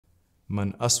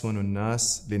Man aswanun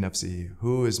nas li nafsihi.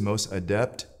 Who is most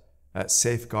adept at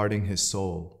safeguarding his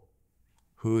soul?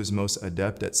 Who is most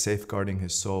adept at safeguarding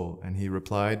his soul? And he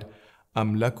replied,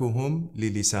 Amlakuhum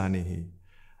li lisanihi.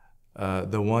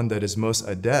 The one that is most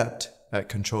adept at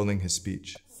controlling his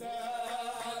speech.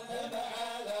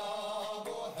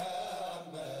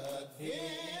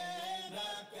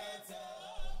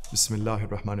 Bismillahir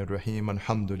Rahmanir Rahim.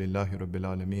 Alhamdulillahi Rabbil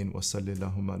Alameen. Wa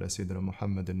sallallahu ala Sayyidina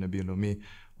Muhammad al-Nabi al-Ummi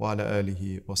wa ala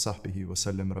alihi wa sahbihi wa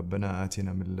sallam. Rabbana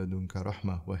atina min ladunka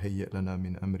rahmah wa hayyi' lana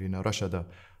min amrina rashada.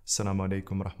 Assalamu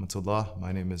alaikum rahmatullah.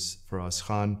 My name is Faraz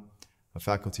Khan, a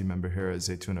faculty member here at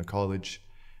Zaytuna College.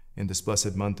 In this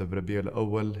blessed month of Rabi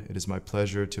al-Awwal, it is my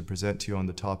pleasure to present to you on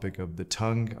the topic of the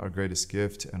tongue, our greatest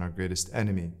gift and our greatest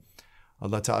enemy.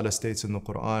 Allah Ta'ala states in the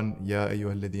Quran, Ya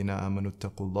ayyuhalladhina amanu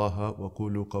taqullaha wa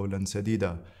qulu qawlan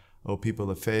sadida. O people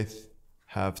of faith,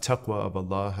 have taqwa of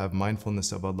Allah, have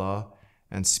mindfulness of Allah,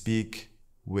 and speak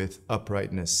with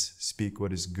uprightness. Speak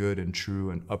what is good and true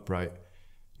and upright.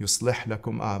 يُصْلِحْ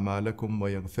لَكُمْ أَعْمَالَكُمْ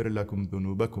وَيَغْفِرْ لَكُمْ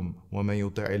ذُنُوبَكُمْ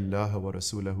وَمَنْ يُطِعِ اللَّهَ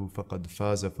وَرَسُولَهُ فَقَدْ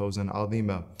فَازَ فَوْزًا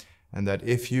عَظِيمًا. And that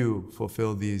if you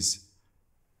fulfill these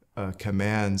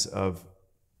commands of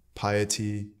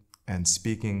piety and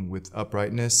speaking with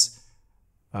uprightness,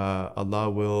 Allah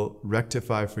will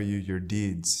rectify for you your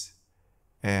deeds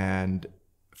and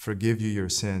forgive you your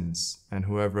sins. And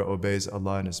whoever obeys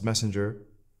Allah and His Messenger,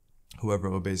 whoever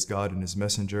obeys God and His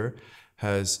Messenger,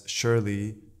 has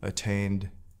surely attained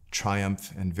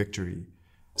triumph and victory.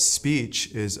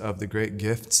 Speech is of the great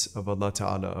gifts of Allah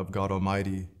Ta'ala, of God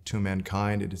Almighty to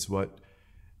mankind. It is what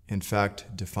in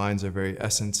fact defines our very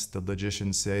essence. The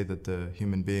logicians say that the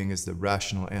human being is the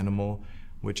rational animal,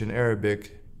 which in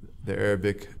Arabic, the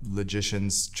Arabic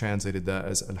logicians translated that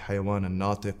as al-Hayawan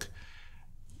al-Natiq,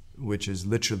 which is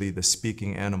literally the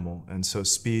speaking animal. And so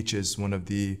speech is one of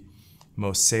the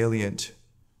most salient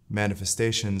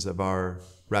manifestations of our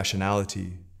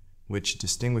rationality, which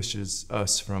distinguishes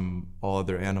us from all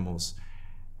other animals.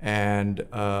 And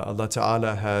Allah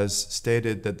Ta'ala has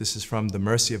stated that this is from the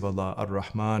mercy of Allah.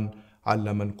 Ar-Rahman,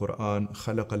 Allama al-Quran,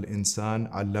 Khalaqa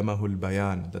al-Insan, Allamahu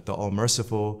al-Bayan. That the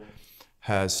All-Merciful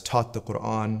has taught the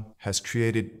Quran, has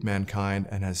created mankind,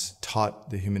 and has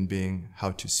taught the human being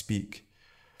how to speak.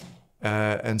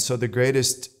 And so the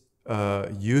greatest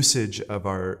usage of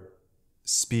our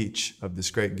speech, of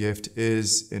this great gift,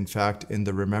 is in fact in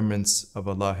the remembrance of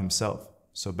Allah Himself.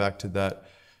 So back to that,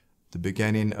 the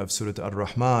beginning of Surah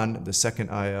Ar-Rahman, the second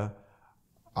ayah,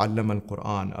 Allama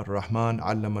al-Quran, Ar-Rahman,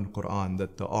 Allama al-Quran,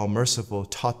 that the All-Merciful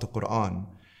taught the Quran.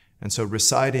 And so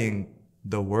reciting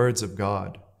the words of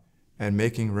God and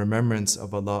making remembrance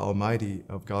of Allah Almighty,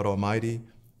 of God Almighty,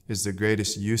 is the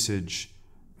greatest usage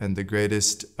and the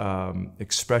greatest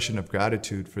expression of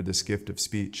gratitude for this gift of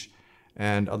speech.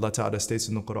 And Allah Ta'ala states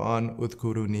in the Quran,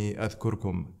 Udhkuruni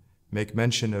adhkurkum. Make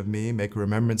mention of me, make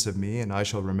remembrance of me, and I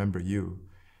shall remember you.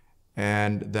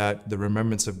 And that the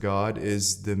remembrance of God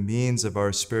is the means of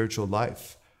our spiritual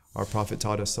life. Our Prophet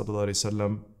taught us, sallallahu alaihi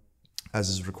wasallam, as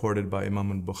is recorded by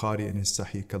Imam al-Bukhari in his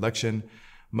Sahih collection,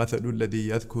 مَثَلُ الَّذِي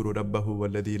يَذْكُرُ رَبَّهُ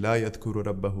وَالَّذِي لَا يَذْكُرُ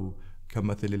رَبَّهُ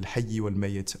كَمَثَلِ الْحَيِّ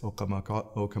وَالْمَيِّتِ أو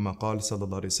كما قال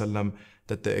sallallahu alaihi wasallam,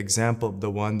 that the example of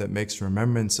the one that makes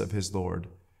remembrance of his Lord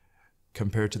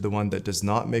compared to the one that does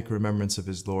not make remembrance of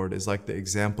his Lord is like the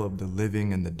example of the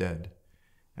living and the dead.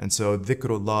 And so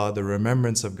dhikrullah, the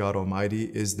remembrance of God Almighty,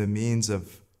 is the means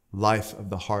of life of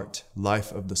the heart,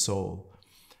 life of the soul.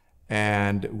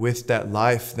 And with that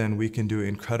life, then we can do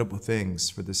incredible things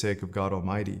for the sake of God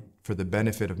Almighty, for the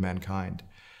benefit of mankind.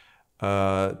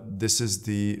 This is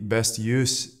the best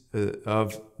use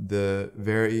of the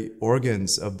very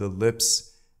organs of the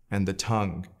lips and the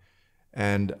tongue.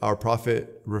 And our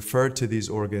Prophet referred to these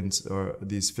organs, or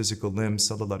these physical limbs,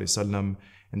 sallallahu alaihi wasallam,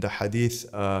 in the hadith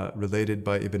related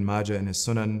by Ibn Majah in his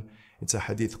Sunan. It's a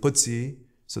hadith Qudsi,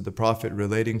 so the Prophet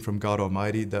relating from God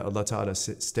Almighty, that Allah Ta'ala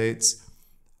states,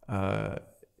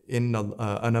 Inna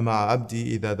ana ma'a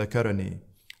abdi idha dhakarani.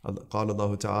 Qala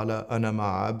Allah Ta'ala, Ana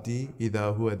ma'a abdi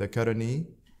idha huwa dhakarani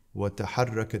wa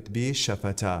taharrakat bi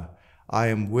shafata. I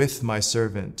am with my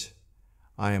servant.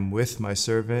 I am with my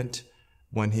servant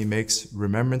when he makes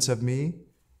remembrance of me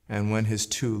and when his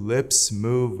two lips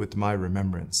move with my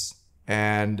remembrance.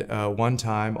 And one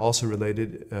time, also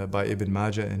related by Ibn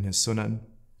Majah in his Sunan,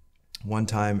 one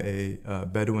time a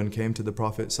Bedouin came to the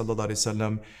Prophet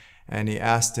ﷺ and he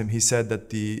asked him, he said that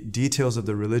the details of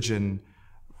the religion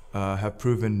have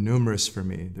proven numerous for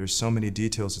me. There's so many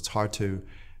details, it's hard to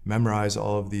memorize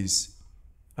all of these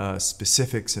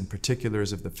specifics and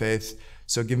particulars of the faith.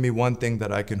 So give me one thing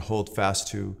that I can hold fast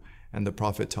to. And the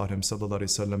Prophet taught him, sallallahu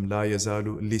alaihi wasallam, La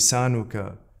yazalu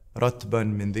lisanuka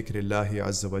رَطْبًا مِّن ذِكْرِ اللَّهِ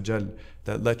عَزَّ وَجَلَّ,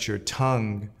 that let your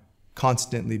tongue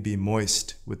constantly be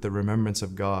moist with the remembrance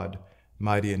of God,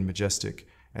 mighty and majestic.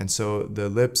 And so the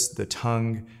lips, the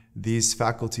tongue, these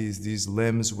faculties, these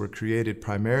limbs were created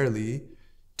primarily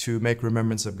to make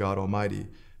remembrance of God Almighty.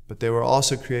 But they were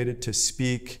also created to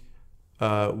speak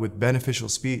with beneficial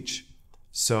speech.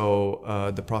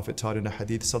 So the Prophet taught in a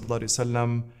hadith, sallallahu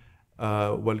alaihi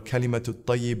wasallam, وَالْكَلِمَةُ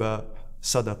الطَّيِّبَةُ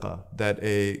صَدَقَةٌ, that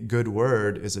a good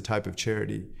word is a type of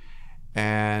charity.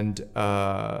 And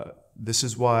this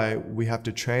is why we have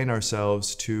to train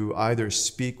ourselves to either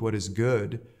speak what is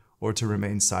good or to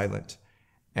remain silent.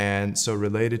 And so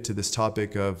related to this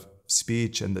topic of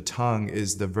speech and the tongue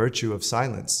is the virtue of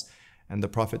silence. And the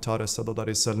Prophet taught us, sallallahu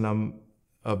alaihi wasallam,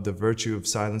 of the virtue of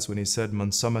silence when he said,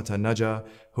 "Man samata naja,"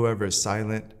 whoever is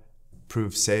silent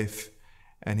proves safe.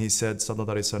 And he said, sallallahu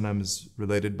alaihi wasallam, is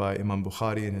related by Imam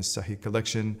Bukhari in his Sahih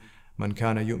collection, "Man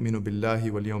kana yu'minu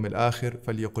billahi wal yawmil akhir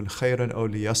falyaqul khayran aw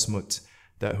liyasmut,"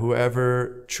 that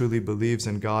whoever truly believes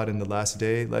in God in the last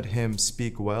day, let him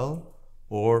speak well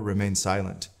or remain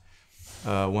silent.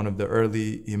 One of the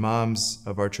early imams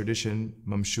of our tradition,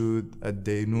 Mamshud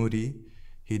ad-Daynuri,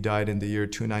 he died in the year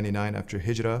 299 after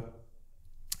Hijrah.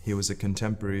 He was a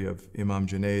contemporary of Imam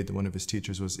Junayd. One of his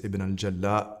teachers was Ibn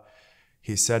al-Jalla.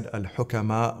 He said,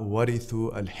 "Al-hukama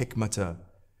warithu al-hikmata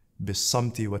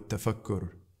bis-samti wat-tafakkur."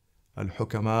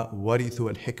 Al-hukama warithu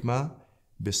al-hikma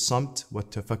bis-samt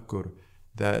wat-tafakkur.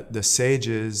 That the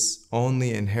sages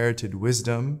only inherited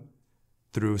wisdom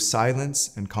through silence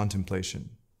and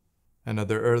contemplation.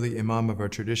 Another early imam of our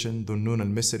tradition, Dhunnun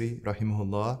al-Misri,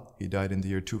 rahimahullah, he died in the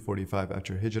year 245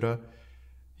 after Hijrah.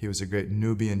 He was a great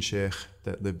Nubian Shaykh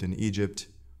that lived in Egypt.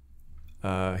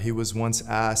 He was once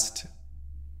asked,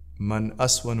 "Man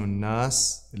aswanun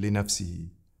nas li nafsihi?"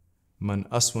 Man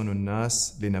aswanun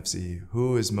nas li nafsihi.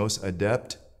 Who is most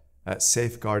adept at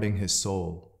safeguarding his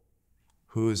soul?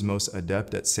 Who is most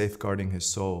adept at safeguarding his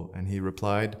soul? And he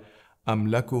replied,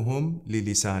 "Amlakuhum li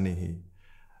lisanihi."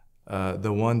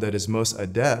 The one that is most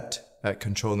adept at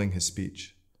controlling his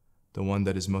speech. The one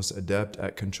that is most adept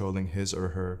at controlling his or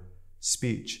her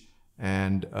speech.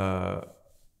 And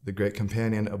the great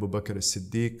companion Abu Bakr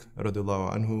as-Siddiq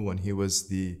radhiyallahu anhu, when he was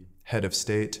the head of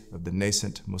state of the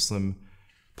nascent Muslim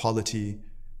polity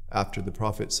after the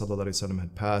Prophet ﷺ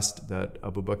had passed, that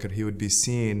Abu Bakr, he would be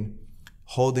seen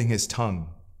holding his tongue.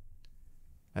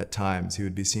 At times he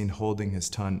would be seen holding his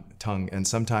tongue, and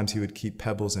sometimes he would keep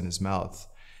pebbles in his mouth.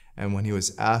 And when he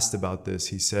was asked about this,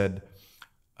 he said,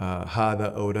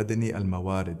 "Hada awradani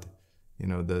al-mawarid," you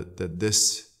know, that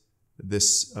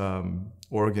this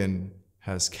organ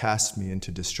has cast me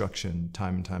into destruction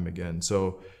time and time again.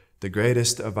 So the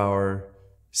greatest of our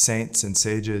saints and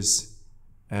sages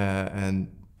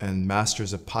and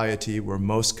masters of piety were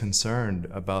most concerned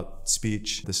about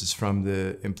speech. This is from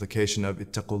the implication of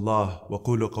ittaqullah wa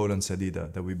qulu qawlan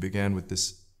sadida, that we began with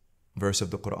this verse of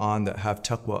the Quran, that have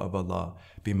taqwa of Allah,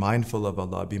 be mindful of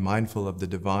Allah, be mindful of the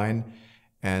divine,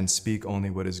 and speak only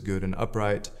what is good and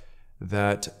upright.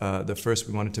 That the first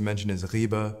we wanted to mention is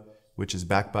Heba, which is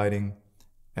backbiting.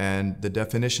 And the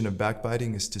definition of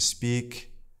backbiting is to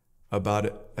speak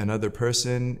about another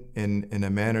person in a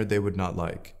manner they would not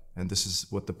like. And this is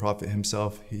what the Prophet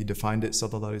himself, he defined it,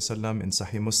 sallallahu alaihi wasallam, in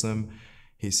Sahih Muslim.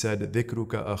 He said,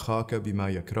 "Dhikruka akhaka bima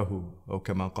yakrahu," or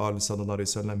kama qala sallallahu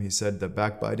alaihi wasallam. He said that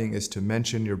backbiting is to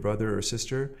mention your brother or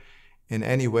sister in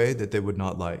any way that they would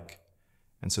not like.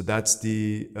 And so that's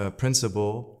the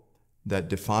principle that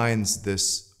defines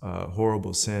this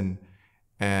horrible sin.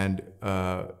 And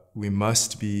we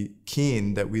must be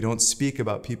keen that we don't speak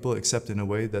about people except in a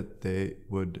way that they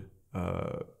would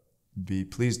be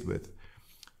pleased with.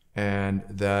 And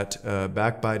that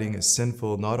backbiting is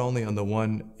sinful not only on the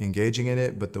one engaging in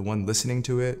it, but the one listening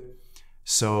to it.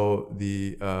 So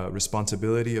the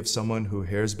responsibility of someone who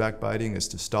hears backbiting is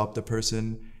to stop the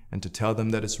person and to tell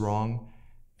them that it's wrong.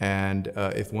 And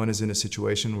if one is in a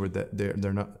situation where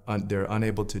they're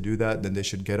unable to do that, then they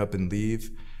should get up and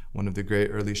leave. One of the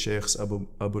great early sheikhs, Abu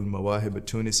al-Mawahib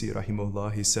al-Tunisi,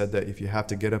 rahimahullah, he said that if you have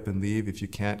to get up and leave, if you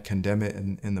can't condemn it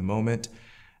in the moment,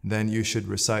 then you should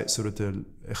recite Surah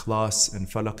Al-Ikhlas and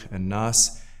Falaq and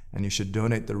Nas, and you should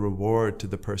donate the reward to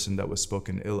the person that was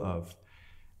spoken ill of.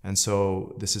 And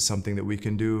so this is something that we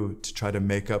can do to try to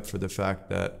make up for the fact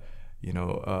that, you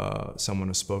know, someone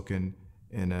was spoken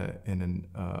in an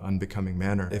unbecoming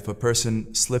manner. If a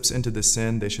person slips into the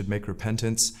sin, they should make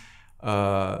repentance.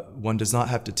 One does not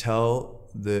have to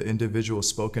tell the individual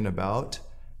spoken about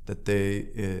that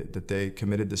they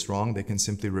committed this wrong. They can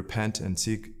simply repent and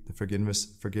seek the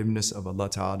forgiveness of Allah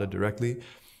Ta'ala directly.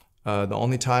 The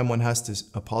only time one has to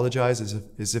apologize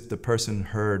is if the person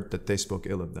heard that they spoke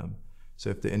ill of them. So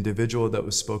if the individual that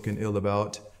was spoken ill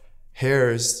about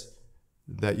hears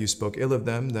that you spoke ill of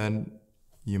them, then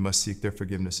you must seek their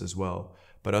forgiveness as well.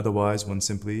 But otherwise, one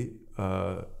simply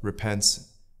repents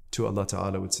to Allah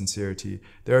Ta'ala with sincerity.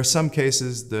 There are some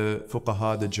cases the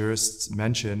fuqaha, the jurists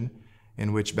mention,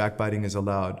 in which backbiting is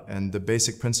allowed. And the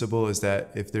basic principle is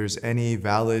that if there's any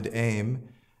valid aim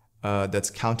that's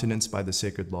countenanced by the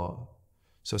sacred law.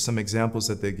 So some examples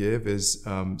that they give is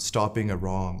stopping a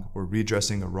wrong or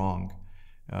redressing a wrong.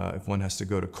 If one has to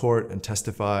go to court and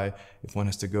testify, if one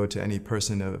has to go to any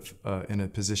person in a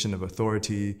position of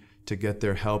authority to get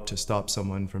their help to stop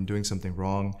someone from doing something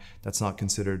wrong, that's not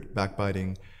considered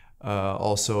backbiting.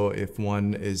 Also, if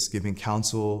one is giving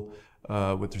counsel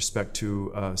with respect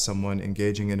to someone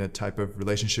engaging in a type of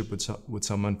relationship with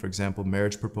someone, for example,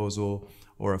 marriage proposal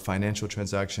or a financial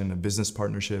transaction, a business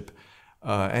partnership,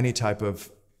 any type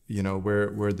of,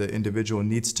 where the individual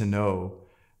needs to know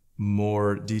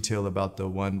more detail about the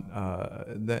one.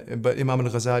 But Imam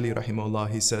al-Ghazali, rahimahullah,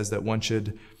 he says that one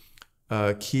should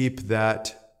keep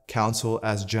that counsel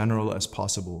as general as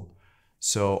possible.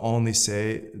 So only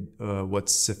say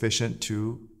what's sufficient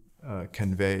to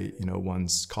convey,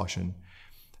 one's caution.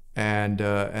 And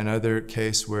another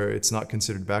case where it's not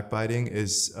considered backbiting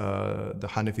is the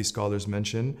Hanafi scholars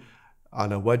mention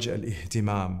ala wajh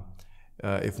al-ihtimam.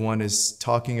 If one is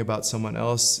talking about someone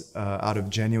else out of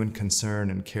genuine concern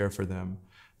and care for them.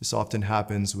 This often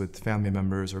happens with family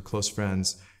members or close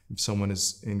friends. If someone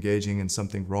is engaging in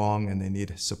something wrong and they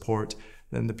need support,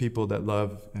 then the people that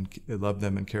love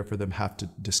them and care for them have to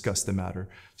discuss the matter.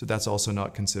 So that's also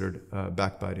not considered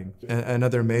backbiting.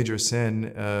 Another major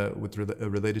sin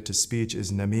related to speech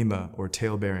is namima, or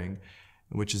talebearing,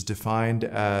 which is defined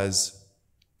as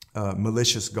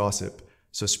malicious gossip.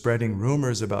 So spreading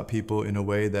rumors about people in a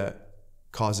way that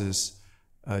causes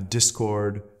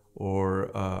discord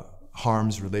or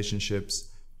harms relationships.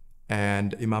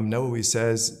 And Imam Nawawi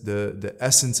says the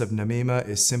essence of namima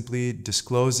is simply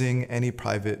disclosing any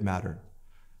private matter.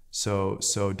 So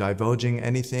divulging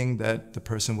anything that the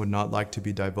person would not like to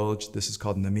be divulged, this is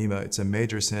called namima. It's a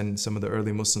major sin. Some of the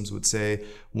early Muslims would say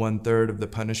 1/3 of the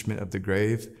punishment of the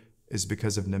grave is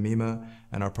because of namima.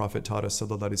 And our Prophet taught us,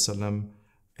 sallallahu alaihi wasallam,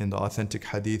 in the authentic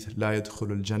hadith, لا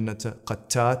يدخل الجنة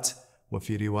قتات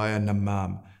وفي رواية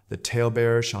نمام. The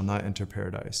talebearer shall not enter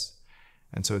paradise.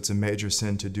 And so it's a major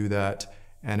sin to do that.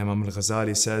 And Imam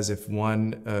al-Ghazali says if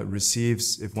one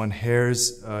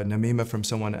hears namima from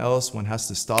someone else, one has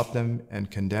to stop them and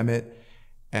condemn it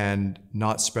and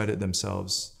not spread it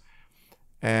themselves.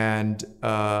 And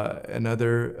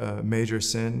another major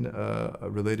sin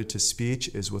related to speech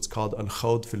is what's called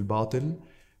al-khawd fil batil,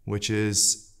 which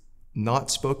is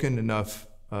not spoken about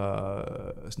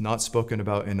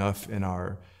enough in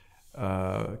our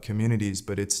communities,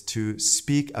 but it's to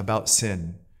speak about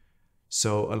sin.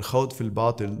 So al-khawd fil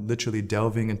batil, literally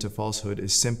delving into falsehood,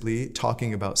 is simply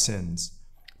talking about sins,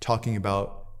 talking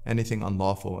about anything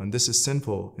unlawful, and this is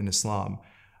sinful in Islam.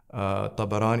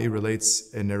 Tabarani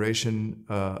relates a narration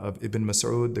of Ibn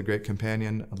Mas'ud, the great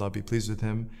companion, Allah be pleased with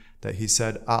him, that he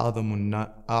said, أعظم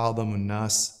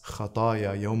الناس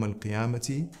خطايا يوم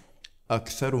القيامة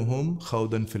أكثرهم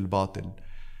خوضا في الباطل.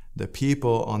 The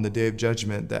people on the Day of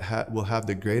Judgment that will have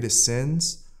the greatest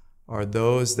sins are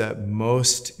those that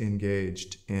most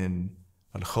engaged in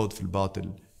al-khawd fil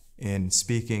batil, in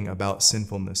speaking about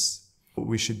sinfulness.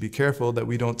 We should be careful that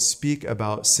we don't speak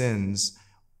about sins,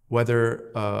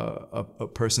 whether a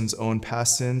person's own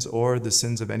past sins or the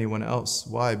sins of anyone else.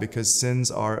 Why? Because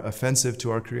sins are offensive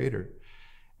to our Creator.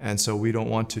 And so we don't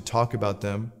want to talk about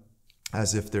them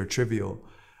as if they're trivial.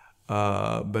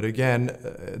 But again,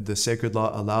 the sacred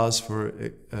law allows for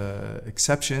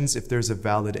exceptions if there's a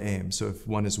valid aim. So if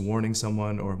one is warning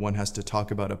someone or one has to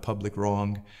talk about a public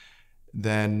wrong,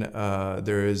 then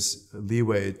there is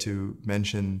leeway to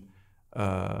mention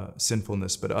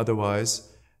sinfulness. But otherwise,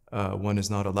 one is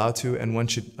not allowed to, and one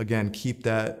should again keep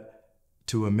that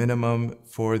to a minimum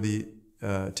to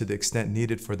the extent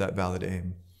needed for that valid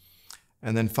aim.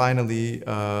 And then finally,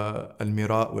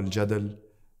 al-mira' wal-jadal,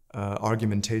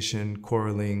 argumentation,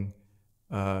 quarreling.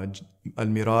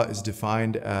 Al-mira' is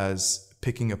defined as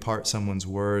picking apart someone's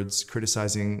words,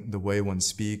 criticizing the way one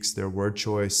speaks, their word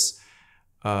choice.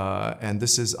 And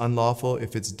this is unlawful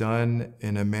if it's done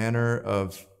in a manner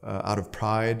of out of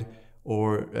pride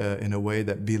or in a way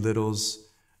that belittles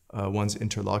one's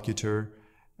interlocutor.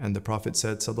 And the Prophet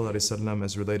said, sallallahu alaihi wasallam,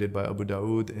 as related by Abu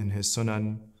Dawood in his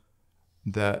Sunan,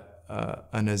 that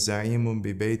أنا زعيم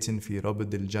ببيت في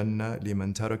ربد الجنة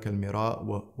لمن ترك المراء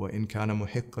وإن كان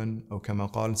محقا أو كما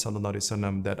قال صلى الله عليه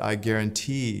وسلم, that I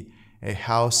guarantee a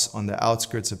house on the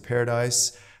outskirts of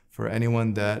paradise for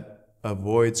anyone that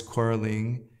avoids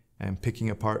quarreling and picking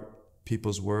apart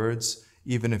people's words,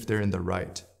 even if they're in the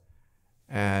right.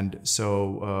 And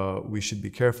so we should be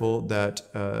careful that,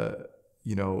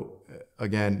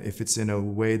 again, if it's in a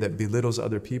way that belittles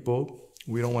other people,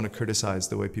 we don't want to criticize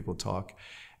the way people talk.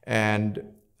 And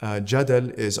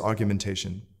jadal is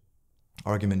argumentation.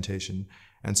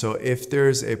 And so if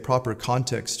there's a proper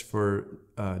context for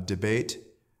debate,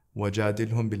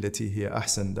 وَجَادِلْهُمْ بِالَّتِي هِيَ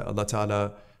أَحْسَنُ, that Allah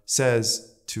Ta'ala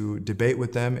says to debate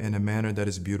with them in a manner that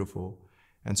is beautiful.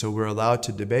 And so we're allowed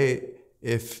to debate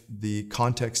if the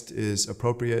context is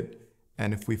appropriate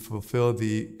and if we fulfill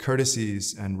the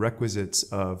courtesies and requisites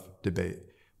of debate,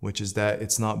 which is that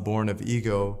it's not born of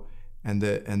ego, and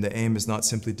the aim is not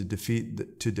simply to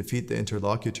defeat the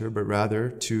interlocutor, but rather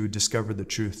to discover the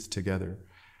truth together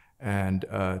and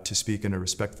to speak in a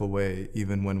respectful way,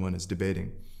 even when one is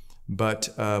debating. But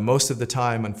most of the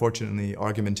time, unfortunately,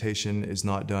 argumentation is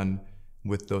not done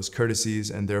with those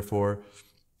courtesies, and therefore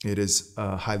it is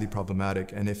highly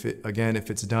problematic. And if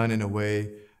it's done in a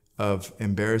way of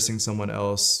embarrassing someone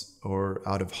else or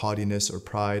out of haughtiness or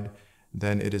pride,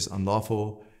 then it is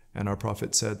unlawful. And our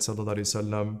Prophet said, sallallahu alaihi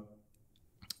wasallam,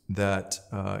 that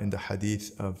in the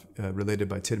hadith related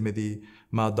by Tirmidhi,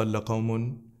 ما ضل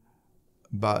قوم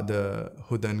بعد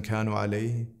هدى كانوا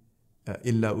عليه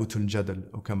إلا أوتوا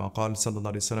الجدل, أو كما قال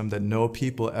sallallahu alaihi wasallam, that no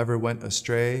people ever went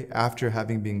astray after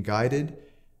having been guided,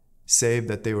 save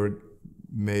that they were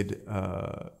made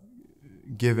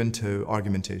given to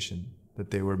argumentation,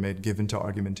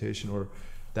 or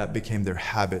that became their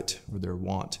habit or their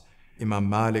want. Imam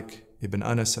Malik ibn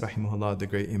Anas rahimahullah, the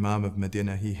great Imam of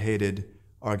Medina, he hated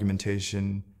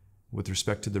argumentation with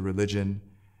respect to the religion,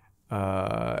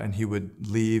 and he would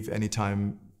leave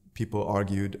anytime people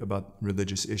argued about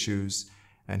religious issues,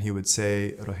 and he would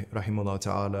say, rahimahullah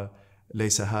ta'ala,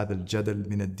 لَيْسَ هَذَا الْجَدَلْ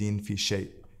مِنَ الدِّينِ فِي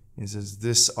شَيْءٍ. He says,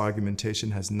 this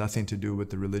argumentation has nothing to do with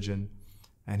the religion.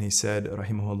 And he said,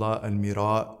 rahimahullah,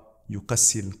 al-mira'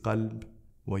 yuqassi al-qalb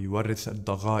wa yuwarrith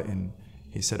al-dagha'in.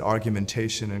 He said,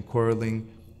 argumentation and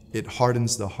quarreling, it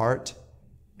hardens the heart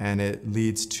and it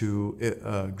leads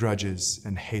to grudges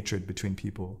and hatred between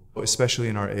people. Especially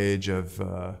in our age of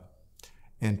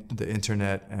the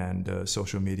internet and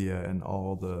social media and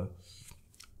all the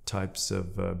types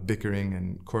of bickering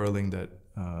and quarreling that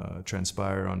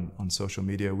transpire on social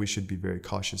media, we should be very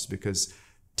cautious, because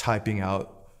typing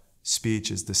out speech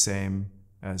is the same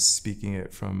as speaking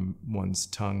it from one's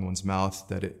tongue, one's mouth,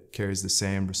 that it carries the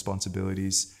same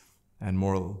responsibilities and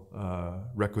moral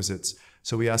requisites.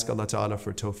 So we ask Allah Ta'ala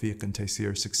for tawfiq and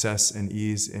taysir, success and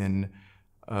ease in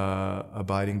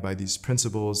abiding by these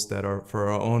principles that are for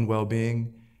our own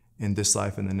well-being in this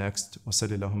life and the next. Wa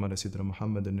sallallahu ala sayyidina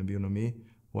Muhammad an-nabiyul ummi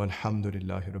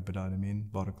walhamdulillahi rabbil alameen.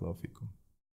 Barakallahu feekum.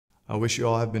 I wish you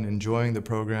all have been enjoying the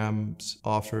programs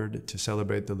offered to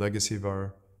celebrate the legacy of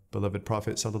our beloved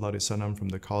Prophet sallallahu alaihi wasallam from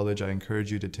the college. I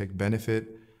encourage you to take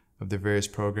benefit of the various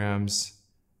programs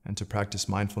and to practice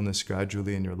mindfulness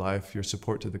gradually in your life. Your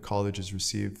support to the college is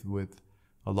received with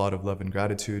a lot of love and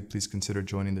gratitude. Please consider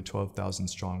joining the 12,000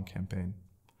 strong campaign.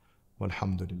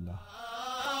 Walhamdulillah.